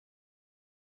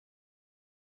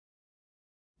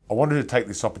I wanted to take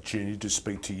this opportunity to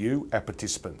speak to you, our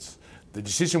participants. The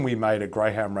decision we made at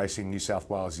Greyhound Racing New South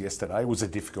Wales yesterday was a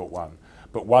difficult one,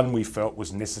 but one we felt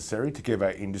was necessary to give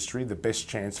our industry the best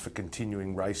chance for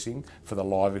continuing racing for the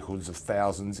livelihoods of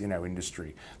thousands in our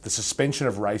industry. The suspension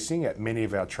of racing at many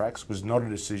of our tracks was not a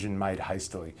decision made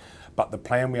hastily, but the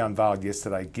plan we unveiled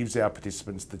yesterday gives our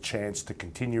participants the chance to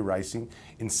continue racing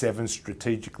in 7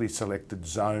 strategically selected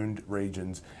zoned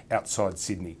regions outside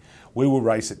Sydney. We will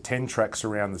race at 10 tracks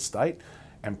around the state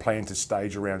and plan to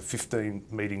stage around 15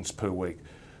 meetings per week.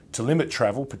 To limit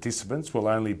travel, participants will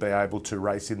only be able to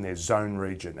race in their zone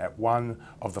region at one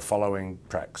of the following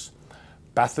tracks: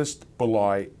 Bathurst,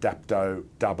 Bulli, Dapto,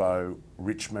 Dubbo,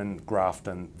 Richmond,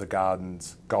 Grafton, The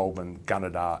Gardens, Goulburn,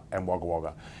 Gunnedah and Wagga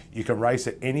Wagga. You can race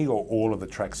at any or all of the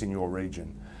tracks in your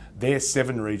region. Their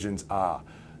 7 regions are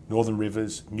Northern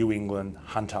Rivers, New England,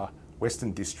 Hunter,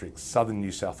 Western Districts, Southern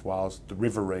New South Wales, the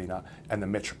Riverina and the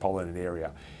metropolitan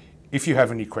area. If you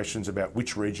have any questions about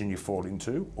which region you fall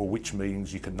into or which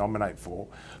meetings you can nominate for,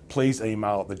 please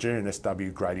email the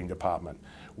GRNSW grading department.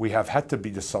 We have had to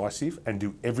be decisive and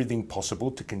do everything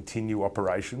possible to continue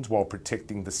operations while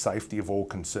protecting the safety of all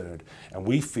concerned, and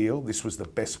we feel this was the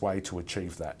best way to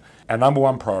achieve that. Our number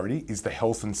one priority is the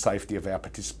health and safety of our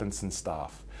participants and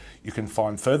staff. You can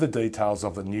find further details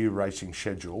of the new racing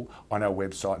schedule on our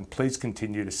website, and please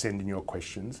continue to send in your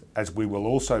questions, as we will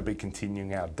also be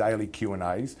continuing our daily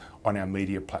Q&As on our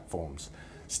media platforms.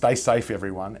 Stay safe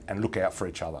everyone, and look out for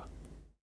each other.